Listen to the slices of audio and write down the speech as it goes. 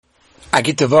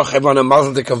Agit Tavach, everyone, a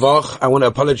Mazel Tov. I want to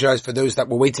apologize for those that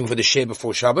were waiting for the share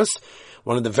before Shabbos.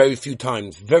 One of the very few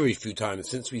times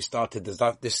since we started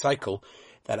this cycle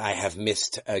that I have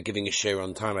missed giving a share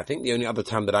on time. I think the only other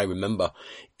time that I remember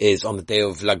is on the day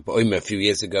of Lag BaOmer a few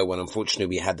years ago, when unfortunately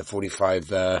we had the 45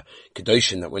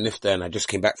 Kedoshim that were nifta, and I just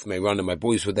came back from a run and my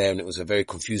boys were there, and it was a very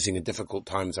confusing and difficult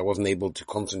time, so I wasn't able to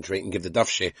concentrate and give the daf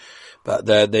share. But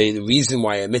the reason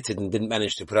why I omitted and didn't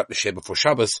manage to put up the share before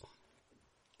Shabbos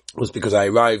was because I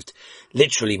arrived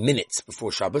literally minutes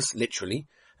before Shabbos, literally.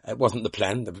 It wasn't the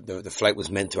plan. The flight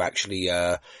was meant to actually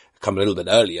come a little bit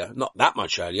earlier. Not that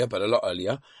much earlier, but a lot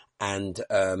earlier. And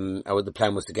the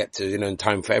plan was to get to, in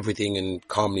time for everything and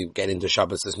calmly get into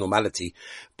Shabbos as normality.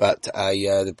 But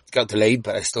I got delayed,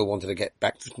 but I still wanted to get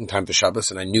back in time for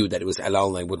Shabbos, and I knew that it was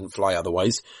Elul and I wouldn't fly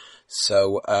otherwise.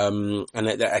 So, and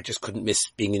I just couldn't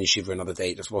miss being in yeshiva another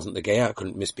day. It just wasn't the gear. I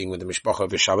couldn't miss being with the mishpacha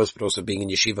over Shabbos, but also being in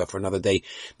yeshiva for another day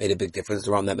made a big difference.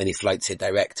 There aren't that many flights here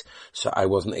direct, so I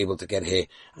wasn't able to get here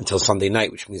until Sunday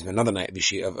night, which means another night of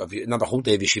yeshiva, another whole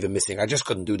day of yeshiva missing. I just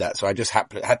couldn't do that, so I just had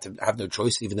to have no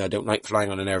choice, even though I don't like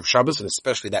flying on an Erev Shabbos, and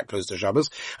especially that close to Shabbos,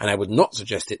 and I would not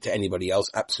suggest it to anybody else,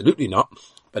 absolutely not.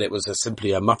 But it was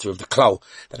simply a matter of the klal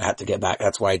that I had to get back.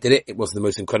 That's why I did it. It was the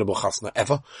most incredible chasna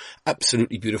ever.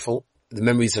 Absolutely beautiful. The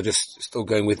memories are just still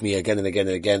going with me again and again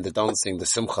and again. The dancing, the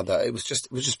simcha, it was just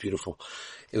beautiful.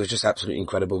 It was just absolutely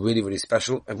incredible. Really, really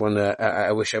special. Everyone,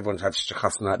 I wish everyone had such a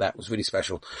chasna like that. It was really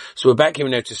special. So we're back here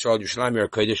in Eretz Yisrael, Yerushalayim, Yer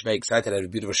Kodesh. Very excited. I had a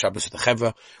beautiful Shabbos with the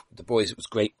chevra, with the boys. It was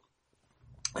great.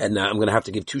 And I'm going to have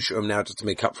to give 2 shurim now just to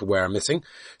make up for where I'm missing.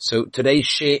 So today's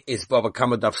share is Bava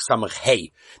Kamma daf samach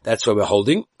hey. That's where we're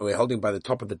holding. We're holding by the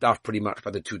top of the daf, pretty much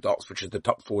by the 2 dots, which is the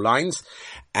top 4 lines.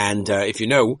 And if you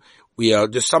know, we are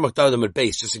just samach daladam at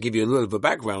base. Just to give you a little of a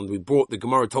background, the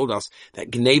Gemara told us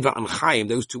that Gneva and Chaim,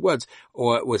 those 2 words,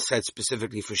 were said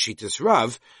specifically for Shitas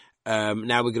Rav.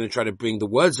 Now we're going to try to bring the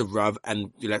words of Rav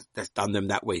and let's done them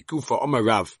that way. Kufa Omar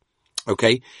Rav.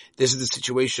 Okay, this is the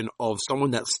situation of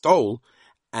someone that stole,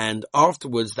 and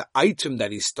afterwards the item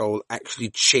that he stole actually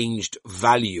changed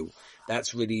value.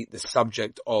 That's really the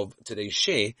subject of today's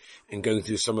share, and going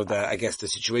through some of the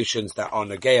situations that are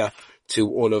negaya to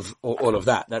all of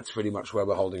that. That's pretty much where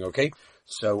we're holding, okay?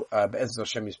 So, Be'ez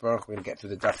Hashem Yisbarach, we're going to get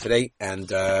through the daf today and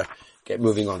get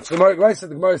moving on. So the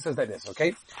Gemara says like this,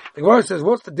 okay? The Gemara says,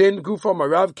 what's the din? Gufa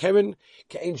Marav Keren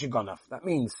Ke'en Sheganaf. That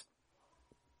means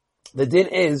the din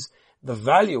is the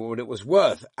value, what it was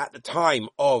worth at the time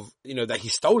of, that he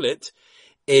stole it,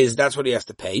 that's what he has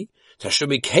to pay.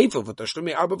 Tashlumi kefil for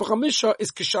tashlumi arba v'chamisha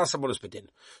is kishas amonos bedin.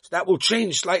 So that will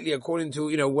change slightly according to,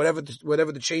 whatever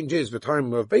the change is, the time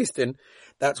we're based in.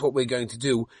 That's what we're going to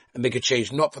do and make a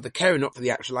change, not for the keren, not for the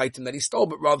actual item that he stole,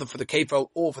 but rather for the kefil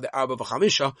or for the arba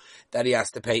v'chamisha that he has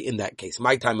to pay in that case.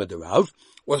 My time of the Rav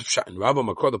was Pshat in Rav,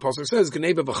 Makor, the Apostle says,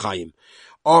 Gneva v'chayim.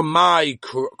 Or my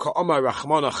ka'omar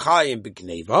rachmana chayim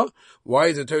b'gneva. Why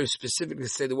does the Torah specifically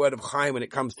say the word of chayim when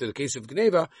it comes to the case of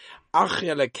gneva?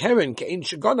 Achya lekeren ke'in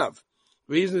shegonav.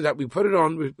 The reason is that we put it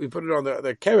on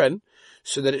the keren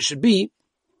so that it should be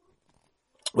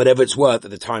whatever it's worth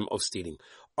at the time of stealing.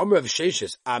 It's a very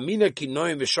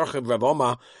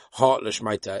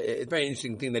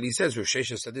interesting thing that he says. Rav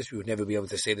Sheshes said this. We would never be able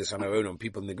to say this on our own on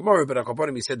people in the Gemara, but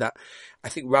Akaponim, he said that. I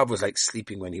think Rav was like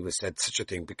sleeping when he was said such a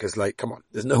thing, because come on,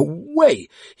 there's no way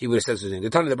he would have said such a thing. The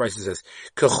Tanya of the Brisa says,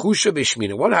 Kachusha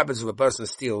b'shmina. What happens if a person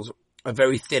steals a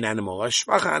very thin animal, a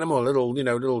shvacha animal, a little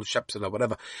shepsel or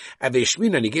whatever, and he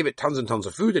gave it tons and tons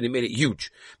of food and he made it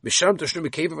huge. He only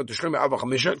pays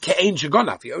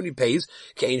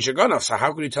ke'ein sheganaf. So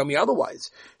how can you tell me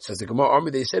otherwise? Says the Gemara,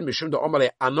 they said, in other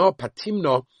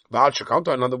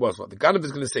words, what the Ganav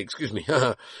is going to say, excuse me,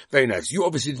 very nice. You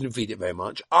obviously didn't feed it very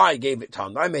much. I gave it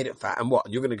tons. I made it fat. And what?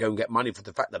 And you're going to go and get money for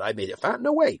the fact that I made it fat?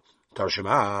 No way.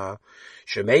 Tarshema,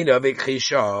 Shemeina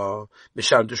v'khisha,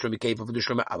 Misham Tushlomi Kefa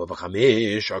v'Tushlomi Abba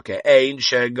v'Chamish. Okay, Ein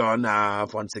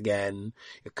Sheganaf. Once again,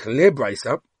 a clear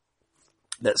brisa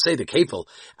that say the kefil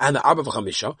and the Abba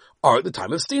v'Chamisha are at the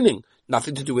time of stealing.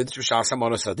 Nothing to do with Rishas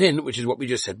Amon Sadin, which is what we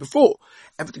just said before.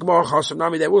 And for the Gemara Chasam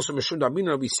Nami, there also Meshunda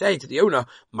Mina, we say to the owner,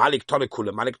 Malik Tole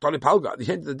Kula, Malik Tole Palga. At the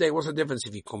end of the day, what's the difference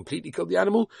if you completely killed the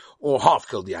animal or half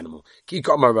killed the animal?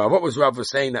 Kika Amar, what was Rav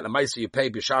saying that the Maisa you pay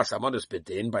Bishas Amon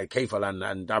Bedin by Kefal and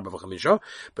Darba V'Chamisha,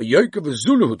 but Yokov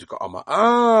Zulu to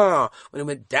Amar. When it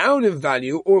went down in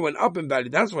value or went up in value,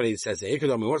 that's what he says here.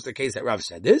 Because what's the case that Rav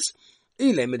said this?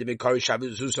 If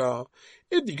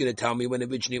If you're going to tell me when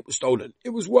originally it was stolen, it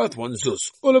was worth 1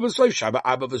 zuz. All of a sudden, Shabbat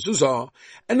Abba v'zuzah.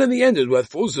 And in the end, it was worth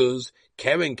 4 zuz.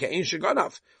 Keren ke'in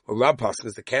shaganav. Well, Rab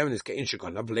Paskin the Keren is ke'in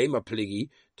shaganav. Lema pligi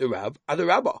the Rab ad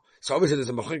Rabba. So obviously there's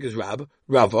a machlokes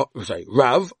Rav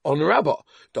on Rabba.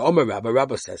 The Omer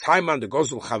Rabba says, Hi man, the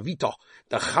Gozul Chavita,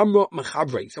 the Chamra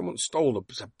Mechavrei. Someone stole a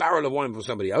barrel of wine from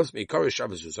somebody else. Meikarish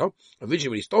Shabbat Zuzah. Originally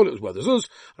when he stole it was worth a zuz.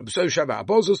 And so Shabbat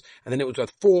Abozuz. And then it was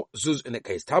worth 4 zuz in that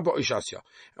case. Taba Ishasya.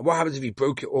 And what happens if he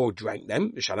broke it or drank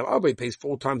them? Mishalam Abba pays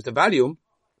 4 times the value.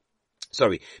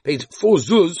 Pays 4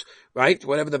 zuz, right?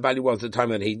 Whatever the value was at the time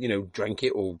that he, drank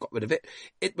it or got rid of it.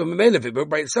 It, but if it broke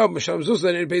by itself, Mishalam Zuz,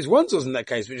 then it pays 1 zuz in that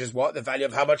case, which is what? The value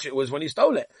of how much it was when he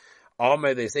stole it.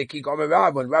 They say,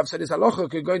 when Rav said this halacha,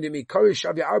 could go to me, so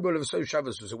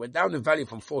it went down in value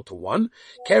from 4 to 1.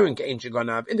 Keren ke'in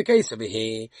shaganav. In the case over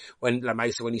here, when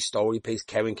he stole, he pays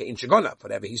Keren ke'in shaganav,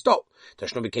 whatever he stole.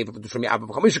 Tashno be capable from the Bava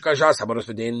Kamma kashas, habanos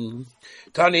v'din.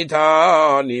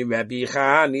 Tani, Rabbi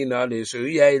Chanina,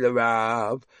 l'suyei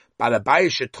l'Rav.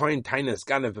 Balabayis shetoin tainas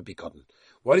ganav b'bikoden.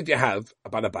 What if you have a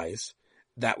balabayis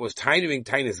that was taining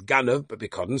tainas ganav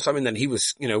b'bikoden, something that he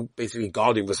was, basically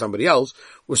guarding for somebody else,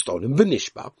 was stolen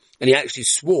v'nishba, and he actually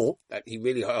swore that he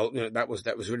really, that was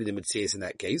really the mitzias in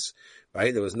that case,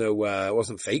 right? There was no, it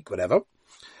wasn't fake, whatever.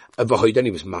 Then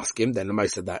he was masking. Then I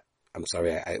said that, I'm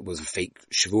sorry, it was a fake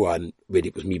shvua, and really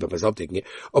it was me by myself taking it.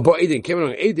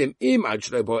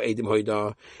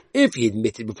 If he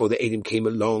admitted before the Edim came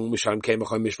along,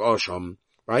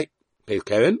 right?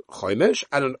 Keren, Chomesh,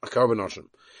 and a carbon ocean.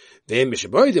 But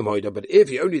if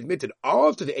he only admitted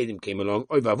after the Edim came along,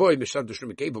 and the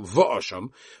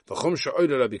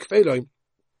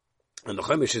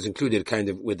Chomesh is included kind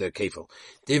of with the kefil.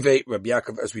 Divei Rabbi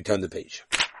Yaakov as we turn the page.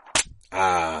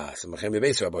 So Machem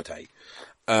Bebeis Rabotai.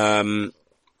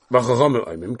 Bachachomim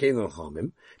Oimim, Kein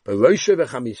Chomim, Beroisha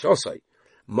v'chamisosai,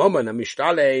 Moman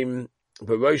Amishtalem,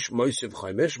 Beroish Moisiv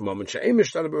Chomesh, Moman She'em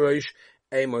Mishtale Beroish,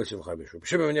 Ein Moisiv Chomesh.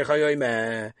 Shimon ben Yochai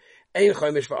Oimeh, Ein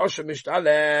Chomesh v'Osher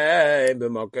Mishtalem,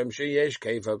 B'makom Sheyesh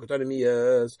Kefil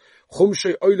Kotanimiyas, Chum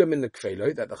Shei Oilam in the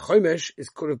Kfeloi, that the Chomesh is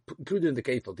included in the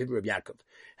Kefil, Divei Rabbi Yaakov.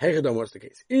 Hechadon, what's the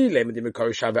case? If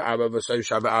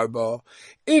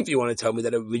you want to tell me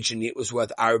that originally it was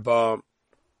worth Arba,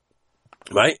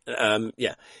 right? If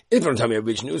you want to tell me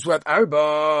originally it was worth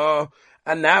Arba,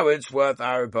 and now it's worth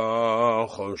Arba,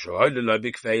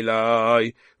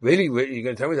 really, you're going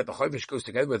to tell me that the Chomesh goes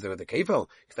together with the Kefil?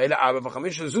 Kfeila Arba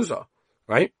v'chamisha zuzah.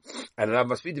 Right? And that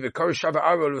must be the Vikar Shava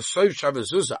Arba was so Shava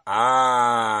Zuzah.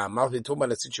 Must be talking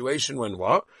about a situation when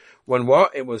what?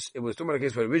 It was talking about a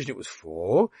case where originally it was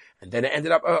 4, and then it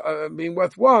ended up being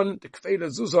worth 1. The Kfeila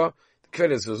Zuzah,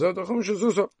 the Chumash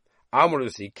Zuzah. I'm going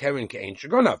to see Keren ke'in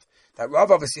shaganav. That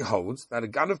Rav obviously holds that a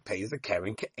ganav pays the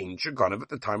Keren ke'in shaganav at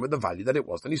the time of the value that it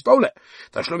was, then he stole it.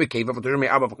 Whereas the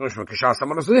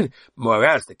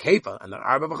kefa and the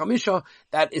Arba v'chamisha,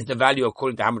 that is the value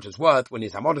according to how much it's worth when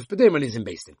he's hamodas b'dim, when he's in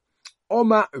Beis Din.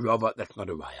 Oma Rava, that's not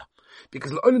a raya.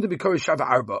 Because only the Bikori Shava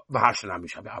Arba, Vahashanami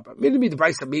Shava Arba. Maybe the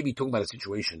Brisa may be talking about a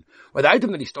situation where the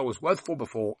item that he stole was worth 4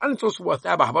 before, and it's also worth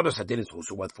Abba Havados Hadin, it's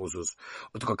also worth 4 zuz.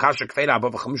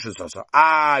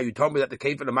 You told me that the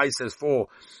Kefir the Maisa is 4,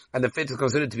 and the 5th is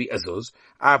considered to be a zuz.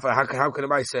 How can the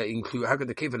Maisa include, how can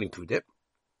the Kefir include it?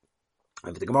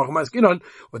 And the Gemara masking on,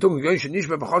 we're talking Yoshin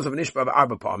Nishba B'chaz of Nishba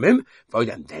B'arba Pa'amim,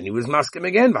 and then he was masking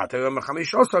again, V'ater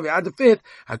Mechamish also, we add the 5th,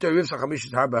 Hater Rivsa Chamish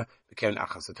Harba, the Keren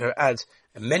Achas, Hater adds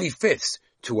many 5ths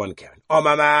to 1 Keren.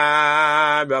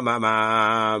 Omama,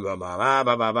 Ramama,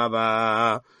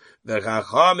 Ramama,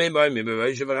 V'chachamim,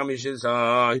 B'rosh V'chamish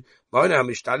Zai, Mona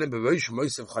Hamishtalim B'rosh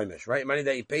Moisev Chomesh, right? Money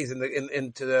that he pays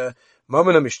into the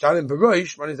Moment of Mishtalim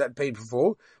B'rosh, money that paid for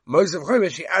 4, Moisev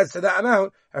Chomesh, he adds to that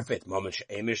amount, a 5th. Moment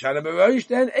She'em Mishtalim B'rosh,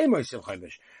 then a Moisev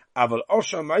Chomesh. Aval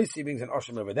Osham Maisi brings an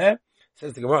Osham over there,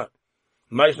 says the Gemara,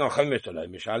 Moisev Chomesh Olay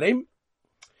Mishalim,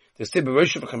 the Stib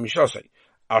B'rosh V'chamisosai,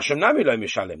 Osham Nami Olay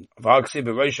Mishalim, V'agsi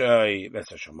B'rosh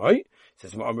V'esa Shamoy,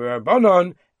 says Ma'amir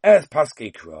Rabbanon, Es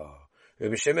Paskei Kra.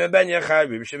 Rabbi Shimon ben Yochai,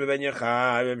 Rabbi Shimon ben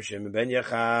Yochai, Rabbi Shimon ben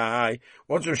Yochai.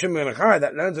 Once Rabbi Shimon ben Yochai,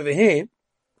 that learns over here,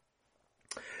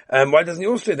 why doesn't he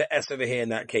also say the S over here in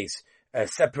that case,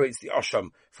 separates the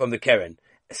Osham from the Keren?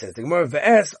 It says the Gemara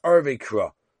V'es Arvei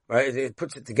Kra. Right? It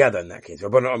puts it together in that case.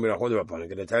 Rabbanon Amir Achod Rabbanon. I'm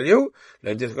going to tell you,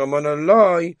 let this Rabbanon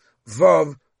Loi,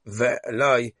 Vav,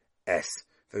 Ve'loi, S.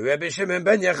 Rabbi Shimon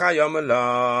ben Yochai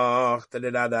Yomalach,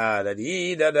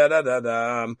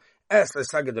 da-da-da-da-da-da-da-da-da-da. S, let's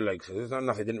tag it the like. So there's not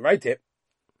enough, I didn't write it.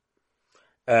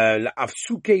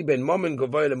 La'afsuke ben Momen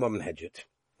Govoy le Momen Hedget.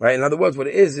 Right? In other words, what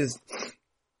it is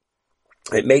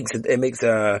it makes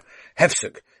a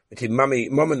hefsuk between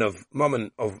moment of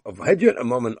Hedyon and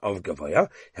moment of Gavoya,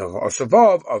 or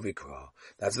Shavav of Ikra.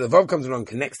 That's the Vav comes along,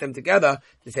 connects them together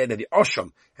to say that the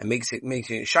Osham, and makes it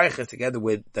Shaycha together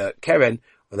with the Keren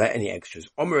without any extras.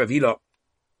 Omer Avila,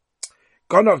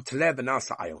 Gonov Tleb and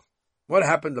Nasa Ayil. What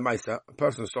happened to Maisa? A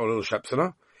person stole a little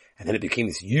Shepsana, and then it became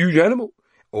this huge animal.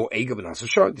 Or Egav and Nasa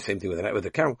Shah, the same thing with a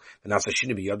cow. The Nasa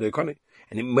Shina be Yadu Kone.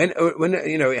 And when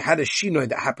it had a Shinoi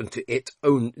that happened to its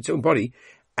own body,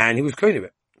 and he was clean of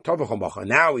it.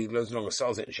 Now he no longer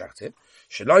sells it and shachts it.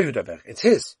 It's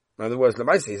his. In other words,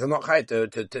 Lamaisa, he's not chayt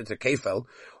to Kefel,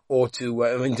 or to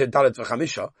Dalit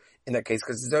V'chamisha, in that case,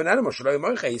 because it's his own animal.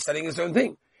 He's selling his own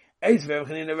thing. He's even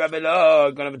when it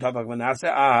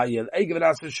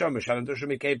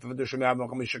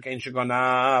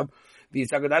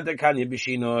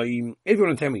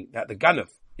tell me that the Ganav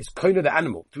is kind of the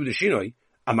animal through the Shinoi,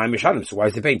 am I Mishalim? So why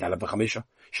is the pain? Dalit V'chamisha.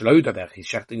 He's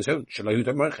shachting his own.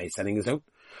 He's selling his own.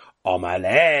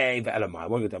 Amalei ve'elamai.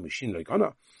 What you can tell me? Shin like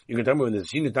Ganav. You can tell me when the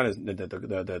Shin is done, the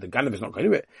Ganav is not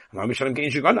going to it. Am I Mishalim getting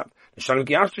Shiganav? The Shalom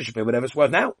Kiyashta should pay whatever it's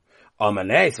worth now.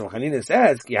 Amalei. So Chanina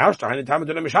says Kiyashta Hanin Tam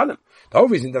to the Mishalim. The whole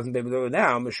reason doesn't pay whatever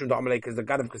now. Mishum to Amalei because the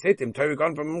Ganav Kasetim Torah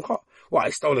gone from Mumcha. What,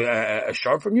 I stole a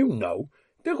shard from you? No.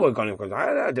 Did I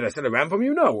steal a ram from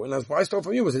you? No. And that's why I stole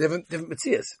from you was a different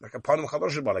Metzias, like a Panim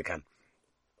Chadosh I can.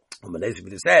 Amalei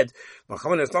would have said,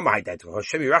 "Machamon is not my dad.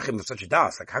 Hashem Yirachim of such a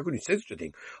das. Like, how could you say such a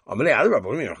thing? Amalei, other Rabbi,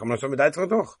 Machamon is not my dad.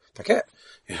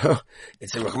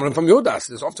 It's a Machamon from your das.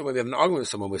 There's often when we have an argument with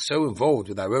someone, we're so involved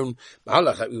with our own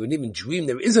mahalach that we wouldn't even dream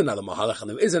there is another mahalach and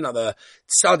there is another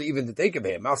tzad even to take of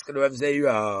here. Why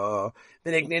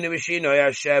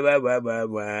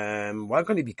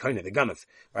can't he be kind of the Ganav?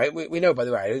 Right? We know, by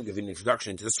the way, I don't give an introduction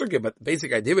into the sugya, but the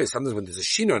basic idea is sometimes when there's a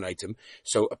shinoi item,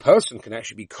 so a person can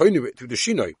actually be kind of it through the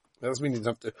shinoi. That doesn't mean he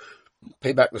doesn't have to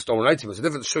pay back the stolen item. It's a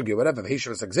different sugya, whatever.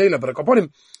 But upon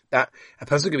him, that a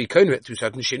person can be kind of it through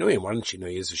certain shinoi. And one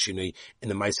shinoi is a shinoi in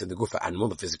the mice and the gufa animal,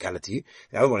 the physicality.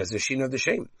 The other one is the shinoi of the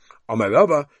shame.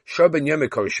 Amarava, shor ben yom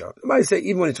korisha. The mice say,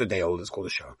 even when it's a day old, it's called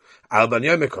a shor. Al ben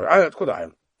yom it's called a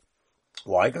ayam.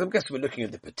 Why? Because I'm guessing we're looking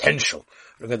at the potential,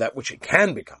 looking at that which it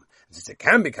can become. And since it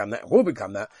can become that, it will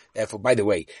become that, therefore, by the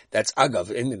way, that's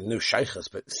agav, in the new shaykhs,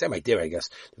 but the same idea, I guess.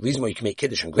 The reason why you can make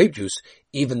kiddush on grape juice,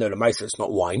 even though the meiser it's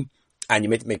not wine, and you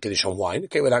make kiddush on wine,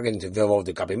 okay, without getting to involve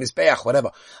the gabi misbeach,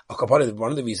 whatever.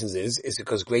 One of the reasons is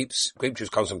because grape juice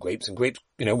comes from grapes, and grapes,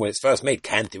 when it's first made,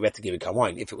 can theoretically become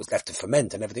wine. If it was left to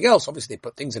ferment and everything else, obviously they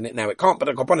put things in it, now it can't, but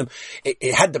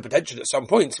it had the potential at some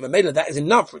point, so made that is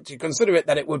enough to consider it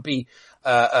that it would be,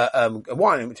 a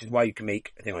wine, which is why you can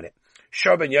make a thing on it.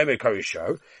 Shor ben yom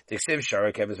korisho, the ksiv shor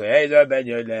kevin say, hey, ben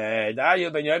yoled,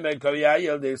 ayil ben yom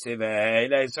koriyayil, the ksiv, hey,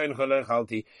 le son cholech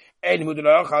halti, ein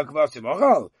mudulach halkvasim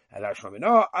ochal, elash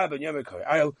mamino, ayil ben yom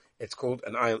koriyayil. It's called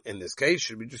an ayil in this case.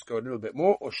 Should we just go a little bit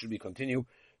more, or should we continue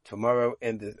tomorrow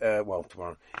in the,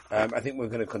 tomorrow? I think we're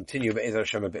going to continue, but Be'ez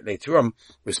Hashem a bit later on.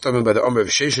 We're starting by the Omer of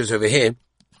Sheshas over here,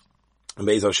 and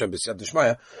Be'ez Hashem b'siyad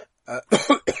d'shmaya,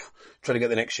 try to get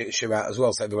the next shir out as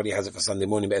well, so everybody has it for Sunday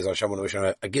morning. Be'ez Hashem, I want to wish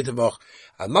a Gittavach,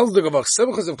 a Mazdagavach,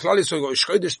 Simchas of Klali, so we got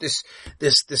Shchodesh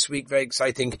this week, very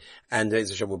exciting, and Be'ez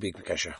Hashem will be Kesher.